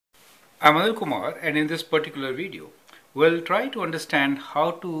I'm Anil Kumar, and in this particular video, we'll try to understand how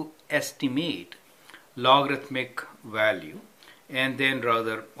to estimate logarithmic value and then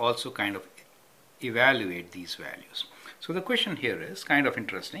rather also kind of evaluate these values. So the question here is kind of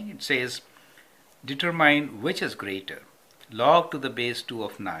interesting. It says determine which is greater, log to the base 2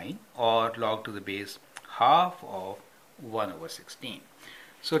 of 9 or log to the base half of 1 over 16.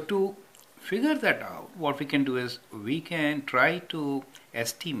 So to figure that out, what we can do is we can try to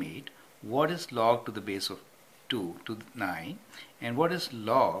estimate what is log to the base of 2 to 9 and what is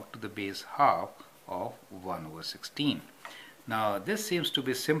log to the base half of 1 over 16. Now this seems to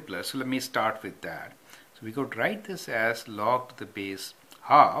be simpler, so let me start with that. So we could write this as log to the base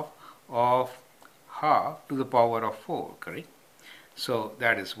half of half to the power of 4, correct? So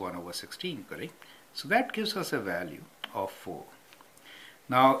that is 1 over 16, correct? So that gives us a value of 4.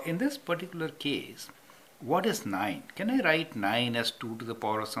 Now in this particular case, what is 9? Can I write 9 as 2 to the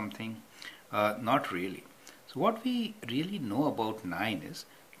power of something? Not really. So what we really know about 9 is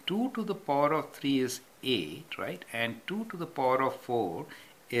 2 to the power of 3 is 8, right? And 2 to the power of 4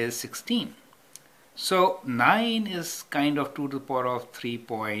 is 16. So 9 is kind of 2 to the power of 3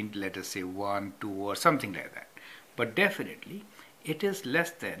 point, let us say 1, 2 or something like that. But definitely it is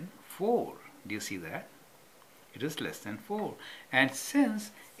less than 4. Do you see that? It is less than 4. And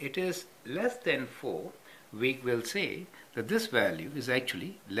since it is less than 4, we will say that this value is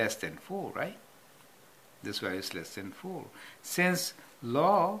actually less than 4, right? This value is less than 4. Since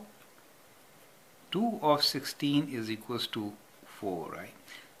log 2 of 16 is equals to 4, right?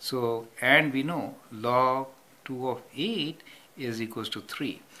 So, and we know log 2 of 8 is equals to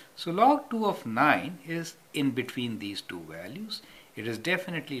 3. So log 2 of 9 is in between these two values. It is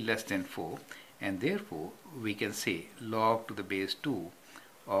definitely less than 4, and therefore we can say log to the base 2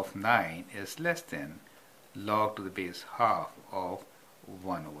 of 9 is less than log to the base half of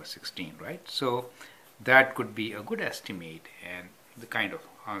 1 over 16, right? So that could be a good estimate and the kind of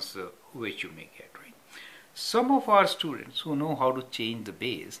answer which you may get, right? Some of our students who know how to change the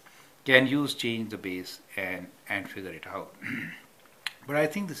base can use change the base and figure it out. But I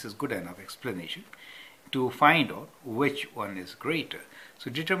think this is good enough explanation to find out which one is greater. So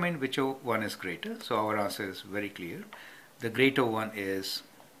determine which one is greater. So our answer is very clear. The greater one is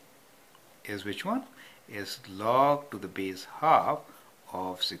which one? Is log to the base half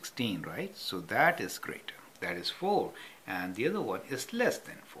of 16, right? So that is greater. That is 4. And the other one is less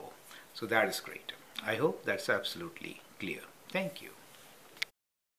than 4. So that is greater. I hope that's absolutely clear. Thank you.